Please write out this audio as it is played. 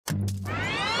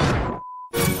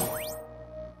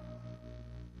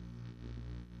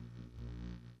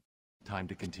Time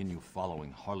to continue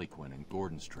following Harley Quinn and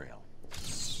Gordon's trail.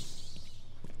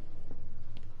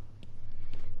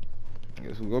 I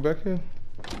guess we'll go back here.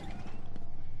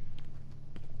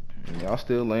 And y'all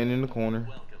still laying in the corner.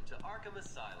 Welcome to Arkham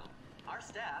Asylum. Our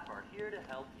staff are here to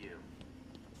help you.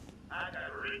 I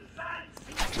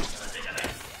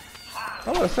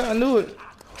knew it.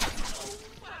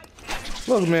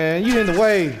 Look, man, you in the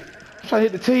way. I'm trying to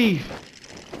hit the teeth.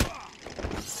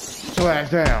 Sit your ass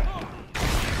down.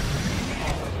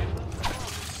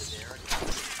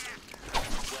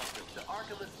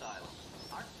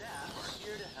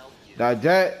 Now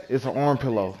that is an arm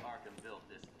pillow. Arkham built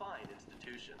this fine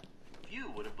institution.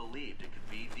 Few would have believed it could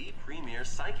be the premier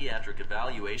psychiatric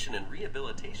evaluation and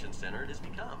rehabilitation center it has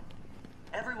become.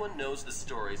 Everyone knows the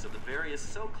stories of the various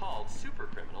so-called super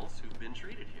criminals who've been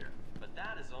treated here, but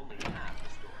that is only half the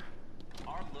story.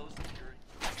 Our low security...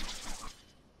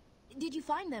 Did you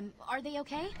find them? Are they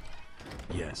okay?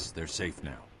 Yes, they're safe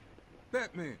now.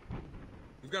 Batman,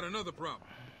 we've got another problem.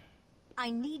 I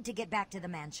need to get back to the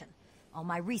mansion. All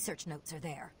my research notes are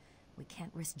there. We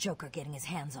can't risk Joker getting his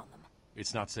hands on them.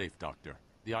 It's not safe, Doctor.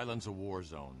 The island's a war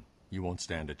zone. You won't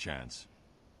stand a chance.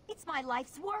 It's my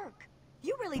life's work.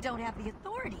 You really don't have the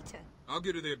authority to... I'll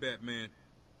get her there, Batman.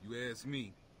 You ask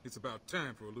me, it's about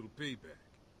time for a little payback.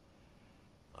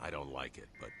 I don't like it,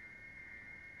 but...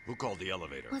 Who called the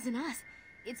elevator? Wasn't us.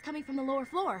 It's coming from the lower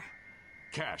floor.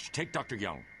 Cash, take Dr.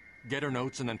 Young. Get her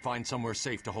notes and then find somewhere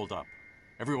safe to hold up.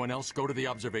 Everyone else, go to the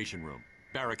observation room.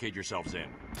 Barricade yourselves in.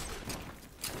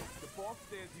 The boss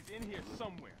says he's in here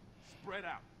somewhere. Spread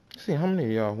out. See how many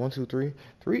of y'all? 1, 2, 3.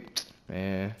 3?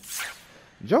 Man.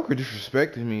 Joker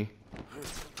disrespected me.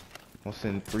 I'll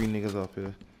send 3 niggas up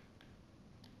here.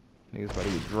 Niggas about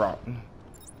to get dropped.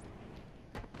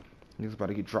 Niggas about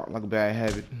to get dropped like a bad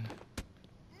habit.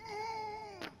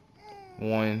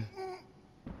 1.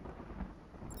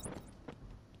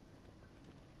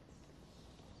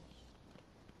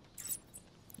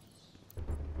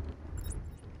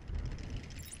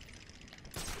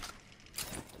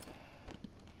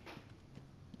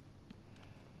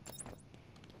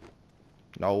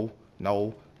 No,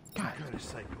 no. God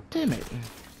damn it.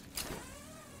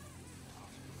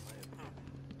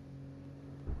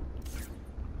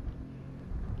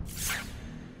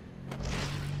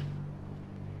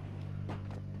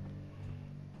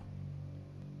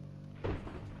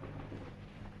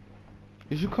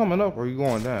 Is you coming up or are you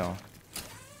going down?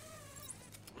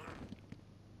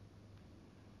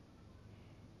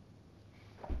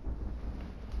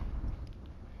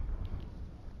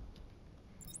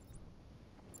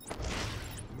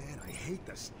 Hate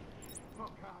this. Oh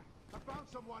God! I found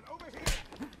someone over here.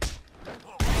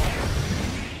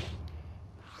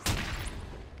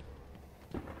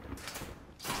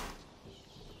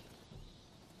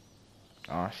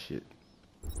 Ah, shit.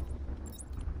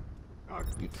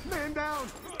 Man down!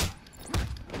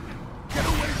 Get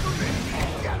away from me!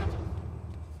 Get him!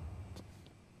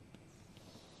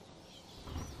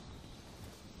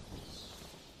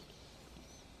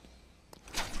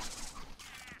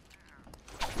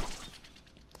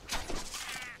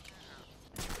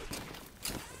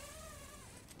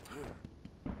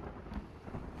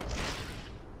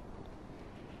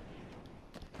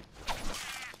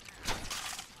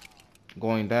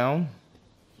 Going down.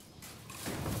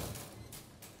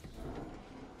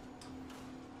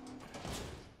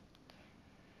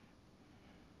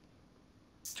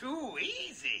 Too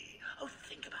easy. Oh,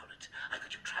 think about it. I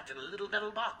got you trapped in a little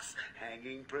metal box,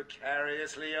 hanging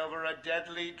precariously over a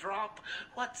deadly drop.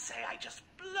 What say I just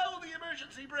blow the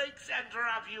emergency brakes and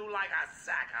drop you like a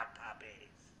sack of puppies?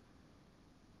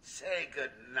 Say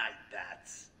good night,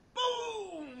 bats.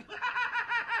 Boom!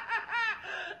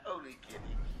 Only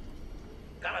kidding.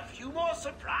 Got a few more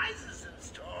surprises in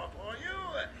store for you.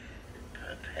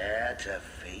 Prepare to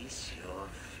face your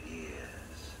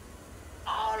fears.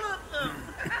 All of them!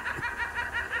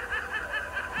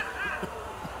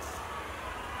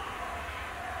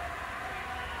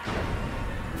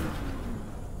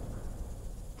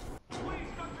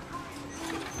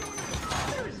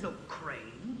 There is no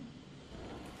crane.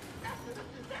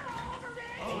 They're all over me!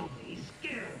 Only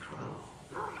Scarecrow.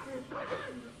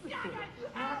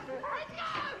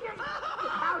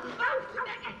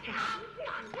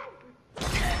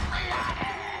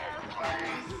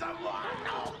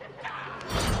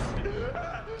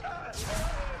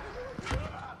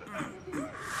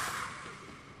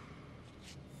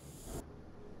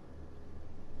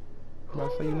 I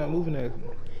say you're not moving that. It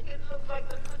looks like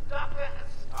the good doctor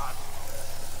has started.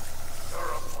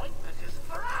 Your appointment is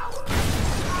for hours.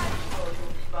 I'm sure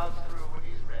you'll be bounced through when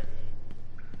he's ready.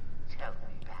 Tell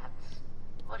me, Bats,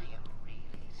 what are you really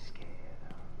scared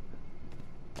of?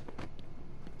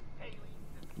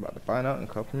 find out in a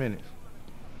couple minutes.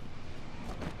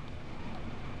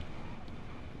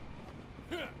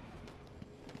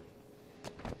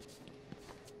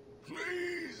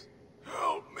 Please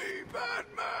help me,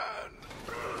 Batman!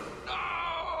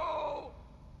 No!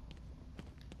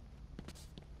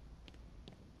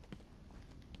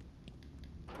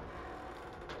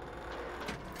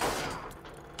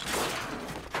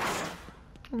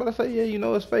 I'm about to say, yeah, you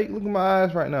know it's fake. Look at my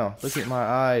eyes right now. Look at my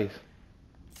eyes.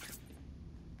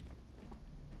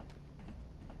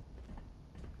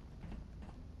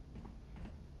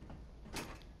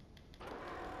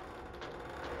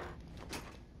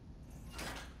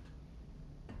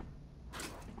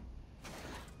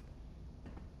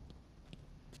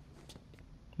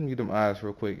 Let me get them eyes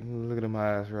real quick. Look at them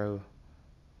eyes, bro.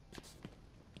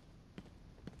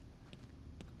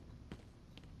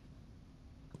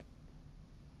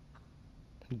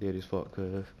 Dead as fuck,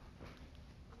 cuz.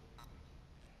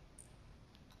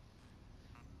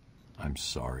 I'm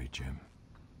sorry, Jim.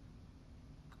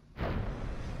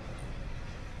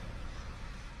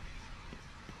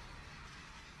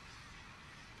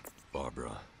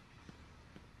 Barbara.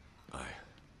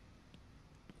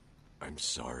 I'm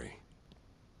sorry.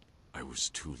 I was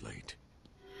too late.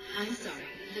 I'm sorry.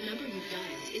 The number you've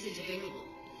dialed isn't available.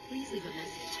 Please leave a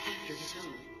message after the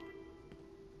tone.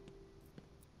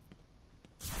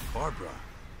 Barbara,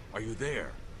 are you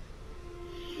there?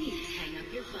 Please hang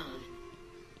up your phone.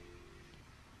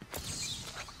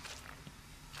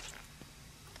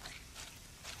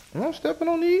 Am I stepping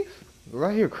on these?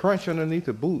 I hear crunch underneath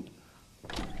the boot.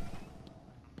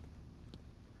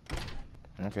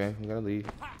 Okay, we gotta leave.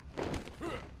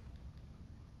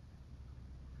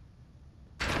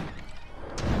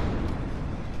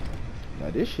 Now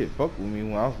this shit fucked with me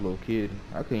when I was a little kid.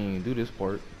 I couldn't even do this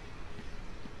part.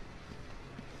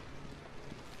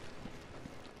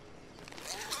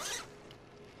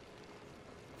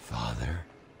 Father.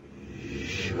 You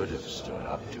should have stood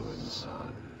up to him,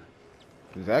 son.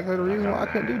 Exactly the reason why I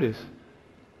couldn't do this.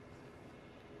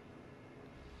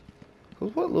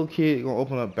 Cause what little kid gonna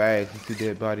open up bags and see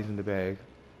dead bodies in the bag?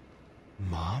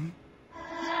 Mom?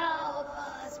 Help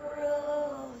us,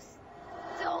 Bruce.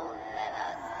 Don't let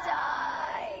us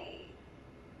die.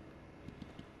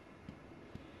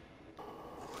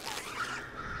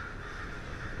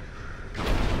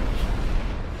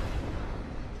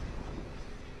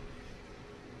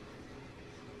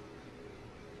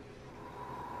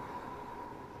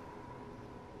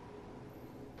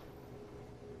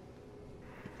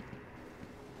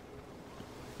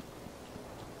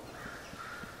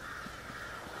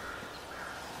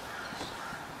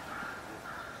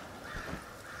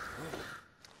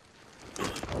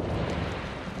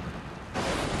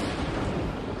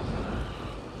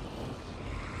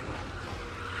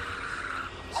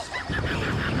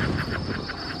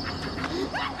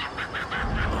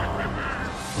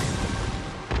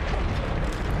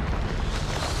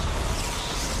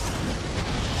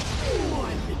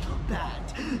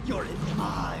 You're in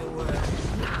my world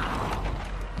now.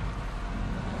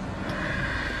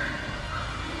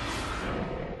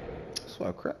 That's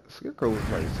why Scarecrow was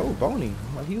like so bony,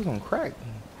 like he was on crack.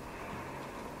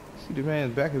 See the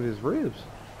man's back of his ribs.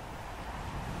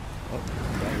 Oh,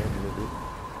 back up a little bit.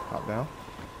 Hop down.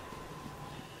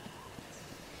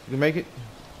 You can make it.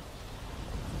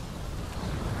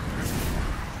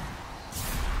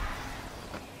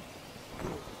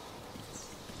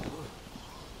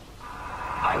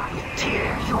 I will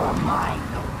tear your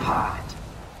mind apart.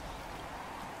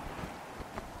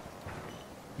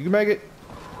 You can make it.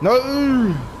 No!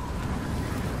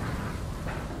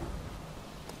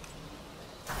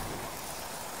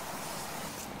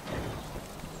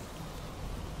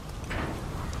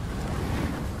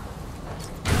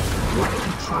 What are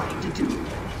you trying to do?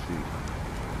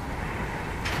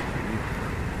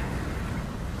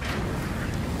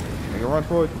 Make a run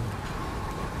for it.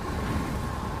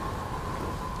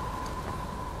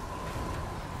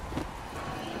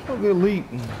 Oh, good leap.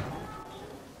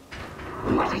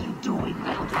 What are you doing,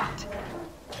 little rat?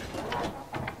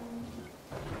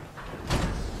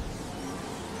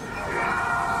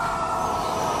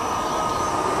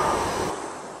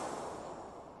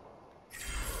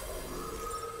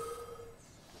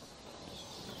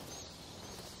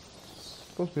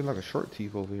 Supposed to be like a short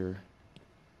teeth over here.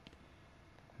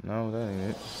 No, that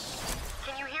ain't it.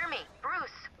 Can you hear me?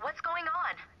 Bruce, what's going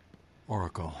on?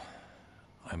 Oracle,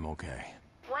 I'm okay.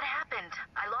 What happened?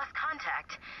 I lost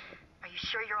contact. Are you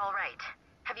sure you're all right?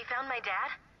 Have you found my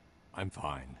dad? I'm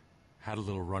fine. Had a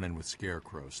little run-in with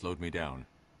Scarecrow, slowed me down.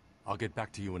 I'll get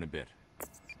back to you in a bit.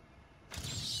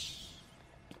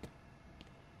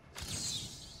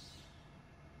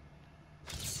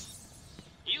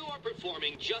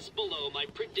 just below my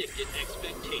predicted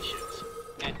expectations.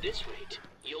 At this rate,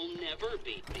 you'll never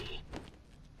beat me.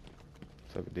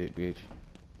 Suck a dick, bitch.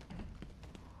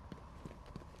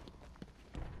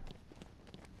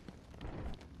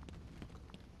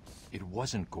 It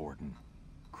wasn't Gordon.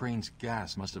 Crane's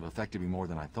gas must have affected me more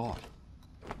than I thought.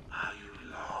 Are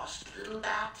you lost, little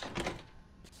bat?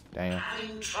 Damn.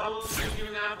 Having trouble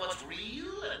figuring out what's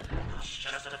real and what's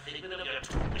just a figment of your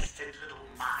twisted little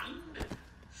mind?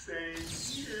 Same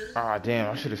here. Ah,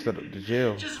 damn, I should have set up the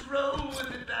jail. Just roll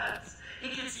with it, bats.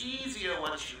 It gets easier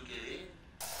once you get in.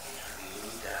 It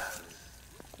really does.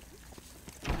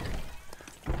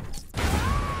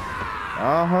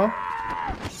 Uh-huh.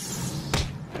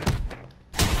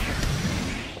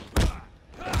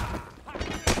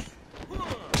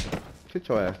 Sit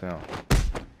your ass down.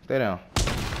 Stay down.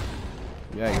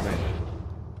 Yeah, you man.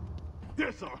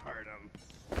 This'll hurt him.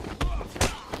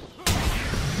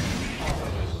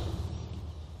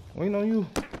 Waiting on you.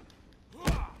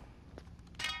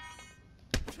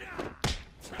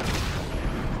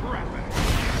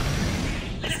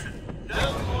 Listen,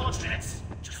 no more tricks.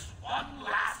 Just one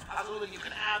last puzzle and you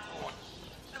can have one.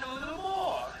 And a little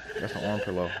more. That's an arm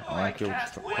pillow. I don't care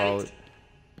what you call it.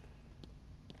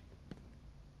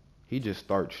 He just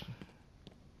starched.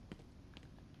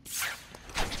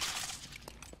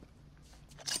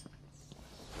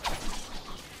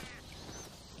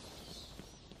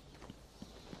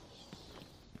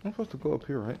 I'm supposed to go up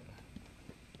here, right?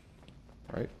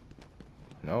 Right?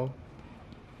 No?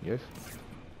 Yes?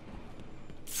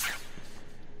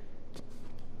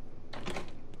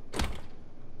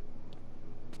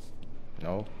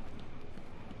 No?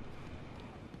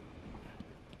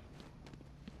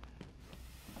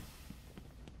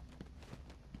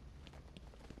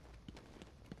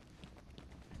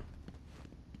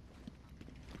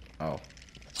 Oh.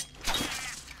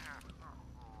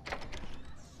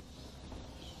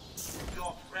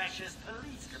 Your precious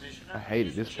police commissioner I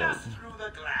hated this part. just through the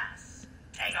glass.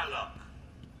 Take a look.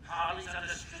 Harley's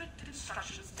under strict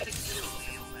instructions to kill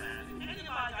you, man. Any of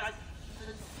my guys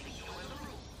even see you in the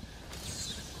room.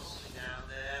 Rolling down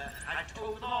there. I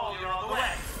told them all you're on the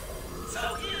way. So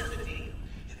here's the deal.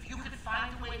 If you can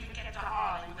find a way to get to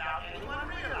Harley without anyone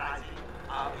realizing,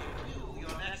 I'll give you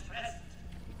your next present.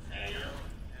 Fail?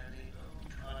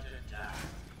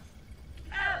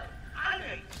 Hell, I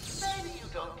mean, maybe you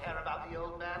don't care about the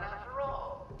old man after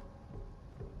all.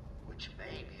 Which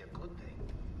may be a good thing,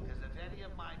 because if any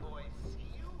of my boys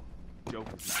see you...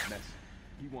 Joker's not messing.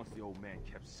 He wants the old man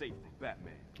kept safe from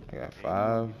Batman. I got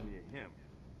 5. Near him,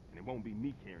 and it won't be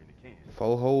me carrying the can.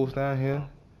 4 holes down here.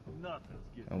 Nothing's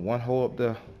getting And 1 hole up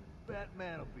there.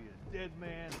 Batman will be a dead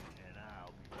man, and I'll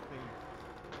be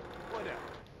famous. Whatever.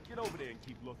 Get over there and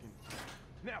keep looking.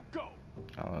 Now go!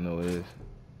 I don't know what it is.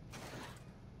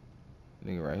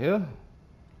 Nigga right here?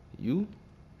 You?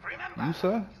 Remember, you,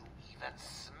 sir? You even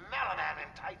smell a man in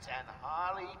tights and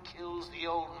Harley kills the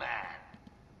old man.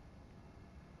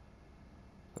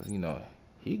 Cause you know,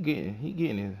 he getting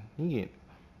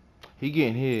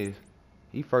his.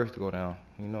 He first to go down.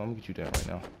 You know, I'm gonna get you down right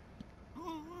now.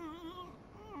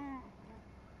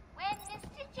 When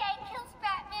Mr. J kills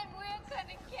Batman, we're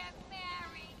gonna get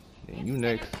married. Then you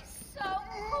next. So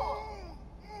cool.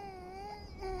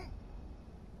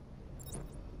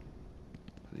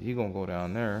 He gonna go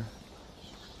down there.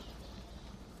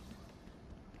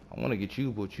 I wanna get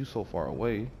you, but you so far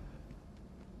away.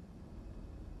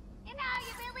 You know,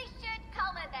 you really should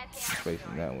color that hair.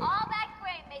 Facing that way. All that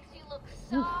gray makes you look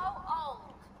so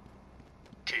old.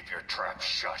 Keep your trap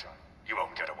shut. You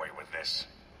won't get away with this.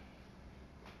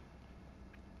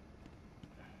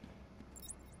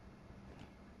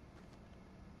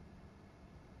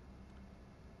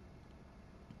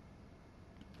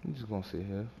 I'm just gonna sit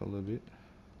here for a little bit.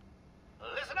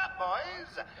 Listen up,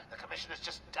 boys. The commissioner's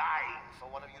just dying for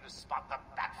one of you to spot the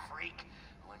bat freak.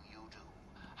 When you do,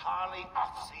 Harley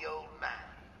offs the old man.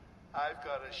 I've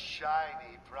got a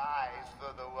shiny prize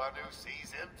for the one who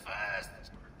sees him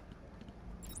first.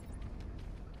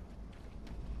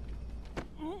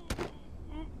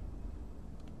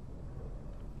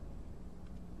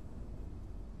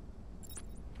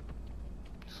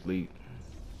 Sleep.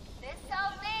 This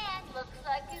old man looks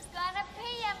like he's gonna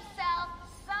pee himself.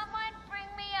 Someone bring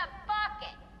me a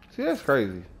bucket. See, that's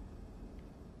crazy.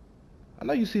 I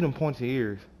know you see them pointy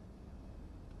ears.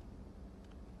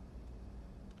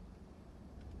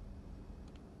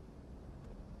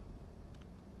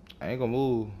 I ain't gonna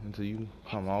move until you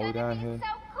come all the way down here.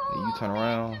 And you turn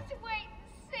around. Just wait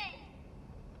and see.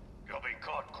 You'll be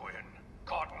caught, Quinn.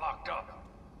 Caught and locked up.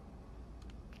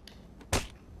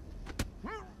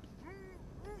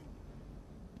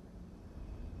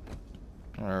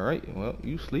 Alright, well,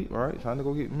 you sleep. Alright, time to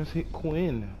go get Miss Hit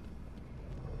Quinn.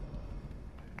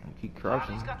 Keep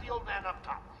crouching. He's got the old man up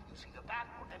top. You see the bat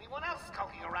or anyone else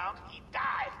skulking around, he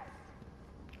dies.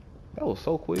 That was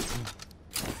so quick.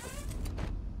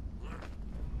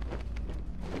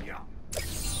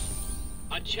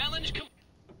 A challenge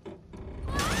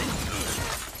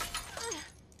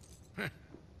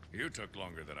You took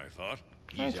longer than I thought.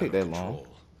 Can't take that long.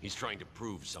 He's trying to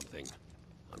prove something.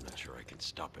 I'm not sure I can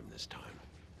stop him this time.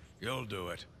 You'll do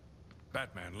it.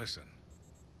 Batman, listen.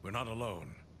 We're not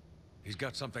alone. He's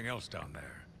got something else down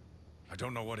there. I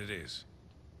don't know what it is.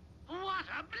 What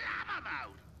a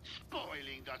blabbermouth!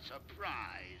 Spoiling the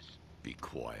surprise. Be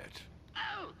quiet.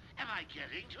 Oh, am I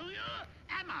getting to you?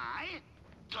 Am I?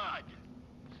 Good.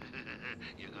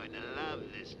 You're going to love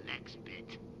this next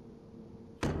bit.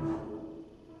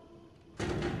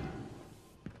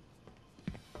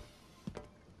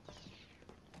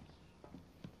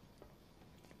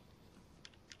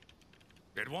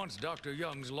 It wants Dr.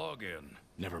 Young's login.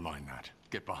 Never mind that.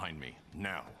 Get behind me,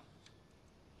 now.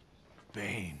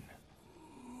 Bane.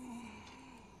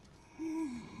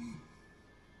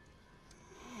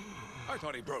 I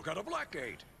thought he broke out of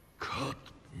Blackgate. Cut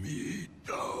me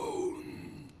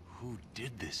down. Who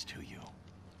did this to you?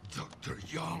 Dr.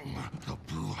 Young, the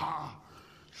Bruja.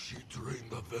 She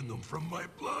drained the venom from my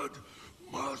blood.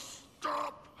 Must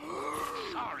stop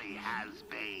her. Sorry,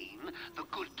 Bane. The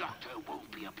good doctor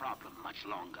won't be a problem much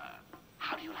longer.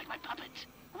 How do you like my puppet?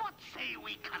 What say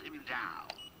we cut him down?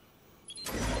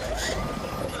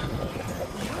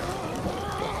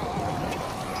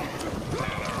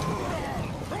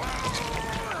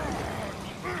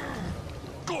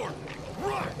 Gordon,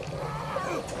 run!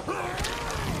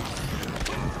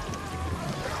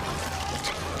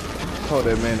 Told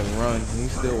that man to run.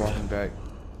 He's still walking back.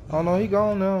 Oh no, he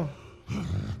gone now.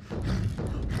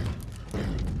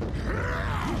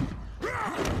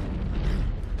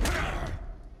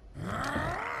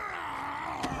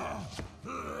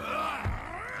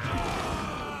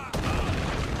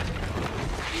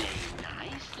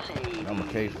 I'm a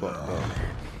K fucked up.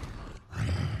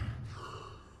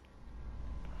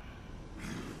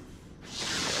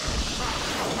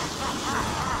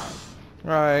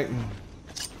 Alright.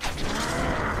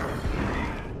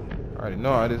 I already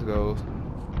know how this goes.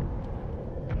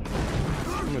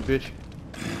 Come here, bitch.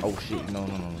 Oh shit, no.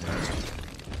 One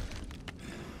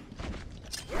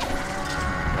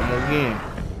more again.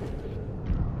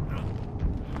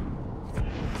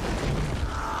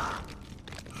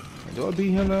 Do I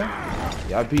beat him now?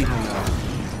 Yeah, I beat him now.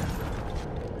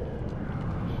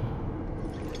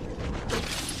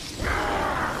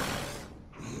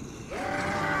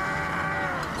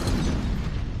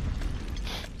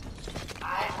 I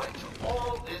went to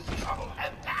all this trouble,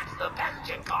 and that's the best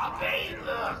you got, Bane.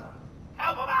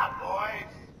 Help him out, boys.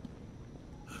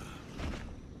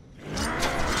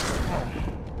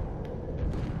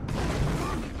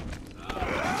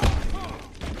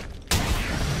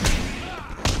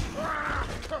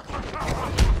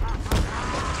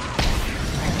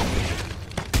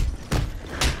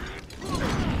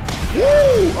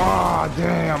 Ah,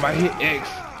 damn, I hit X.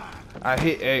 I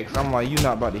hit X. I'm like, you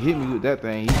not about to hit me with that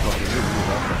thing. He fucking hit me with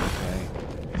that fucking thing.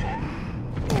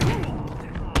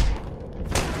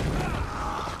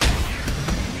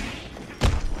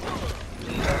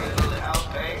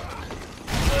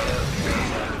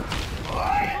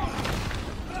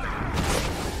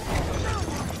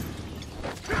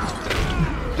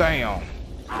 Damn.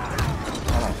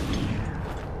 Hold on.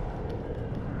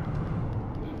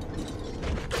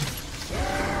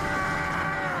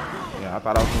 I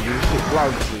thought I was gonna do this shit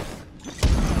flawlessly.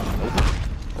 Nope.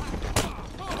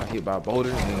 I hit by a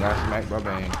boulder and then got smacked by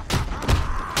Bane.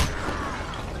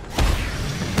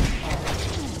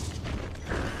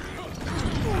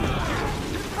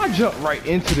 I jumped right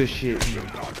into this shit.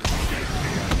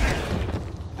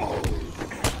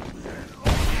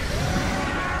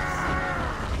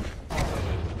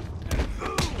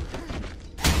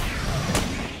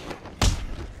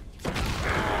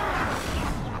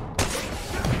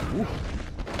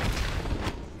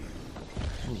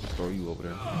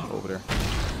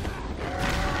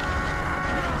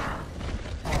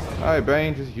 Alright,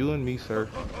 Bane, just you and me, sir.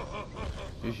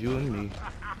 Just you and me.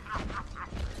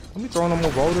 Let me throw no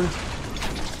more boulders.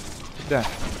 That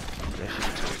shit.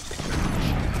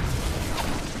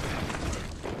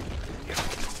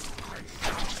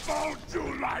 Don't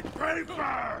you like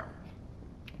paper?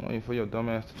 I'm waiting for your dumb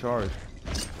ass to charge.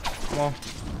 Come on.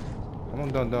 Come on,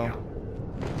 dun.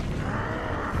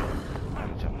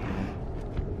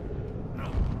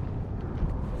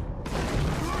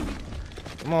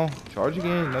 Come on, charge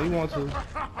again. No, you want to. Oh,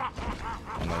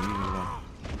 no, you want.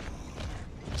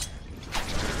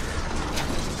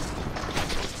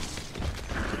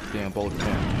 damn bullets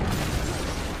down.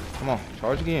 Come on,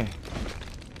 charge again.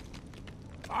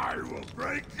 I will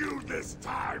break you this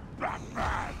time,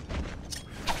 Batman!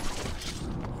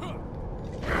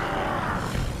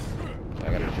 I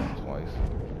gotta jump twice.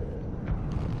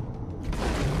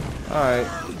 Alright.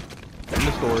 End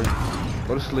the story.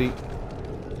 Go to sleep.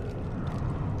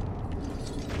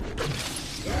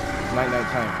 Night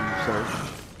time for you, sir.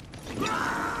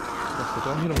 But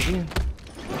don't hit him again.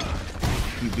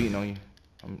 Keep beating on you.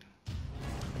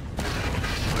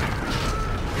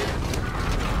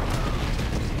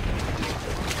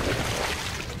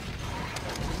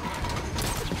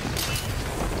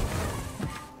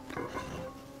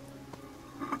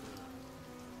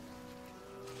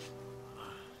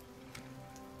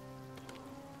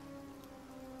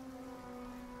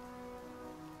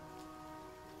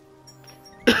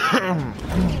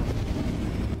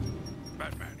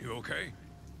 Batman, you okay?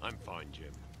 I'm fine,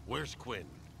 Jim. Where's Quinn?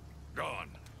 Gone.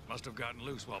 Must have gotten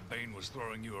loose while Bane was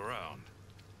throwing you around.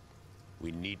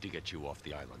 We need to get you off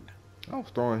the island. I was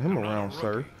throwing him around,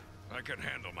 sir. I can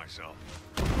handle myself.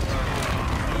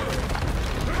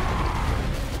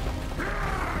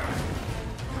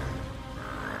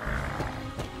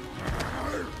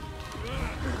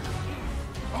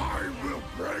 I will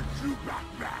break you,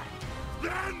 Batman!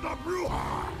 Then the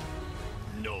Bruja!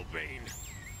 No, Bane.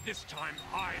 This time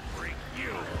I break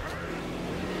you.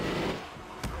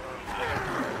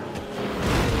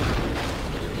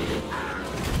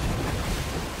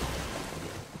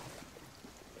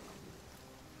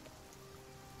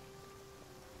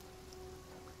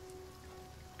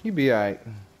 You be alright.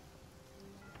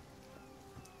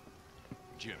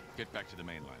 Jim, get back to the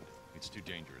mainland. It's too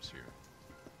dangerous here.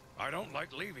 I don't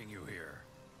like leaving you here.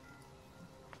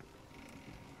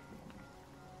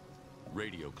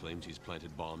 Radio claims he's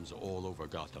planted bombs all over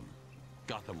Gotham.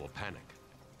 Gotham will panic.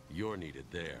 You're needed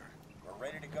there. We're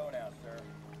ready to go now, sir.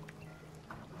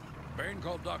 Bane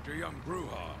called Dr. Young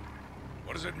Bruja.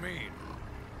 What does it mean?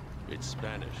 It's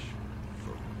Spanish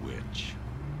for witch.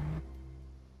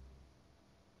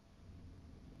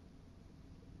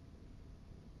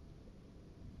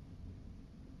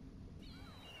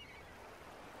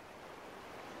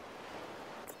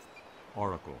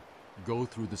 Oracle, go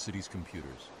through the city's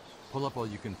computers. Pull up all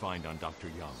you can find on Dr.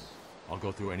 Young. I'll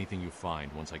go through anything you find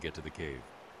once I get to the cave.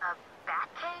 A bat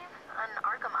cave on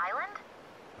Arkham Island?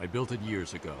 I built it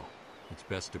years ago. It's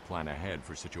best to plan ahead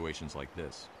for situations like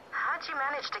this. How'd you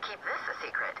manage to keep this a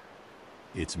secret?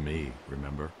 It's me,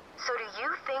 remember? So do you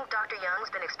think Dr. Young's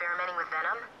been experimenting with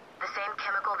venom? The same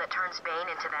chemical that turns Bane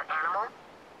into that animal?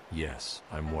 Yes,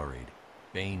 I'm worried.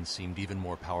 Bane seemed even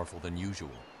more powerful than usual.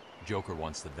 Joker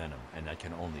wants the venom, and that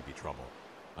can only be trouble.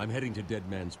 I'm heading to Dead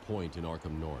Man's Point in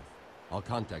Arkham North. I'll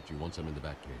contact you once I'm in the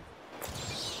Batcave.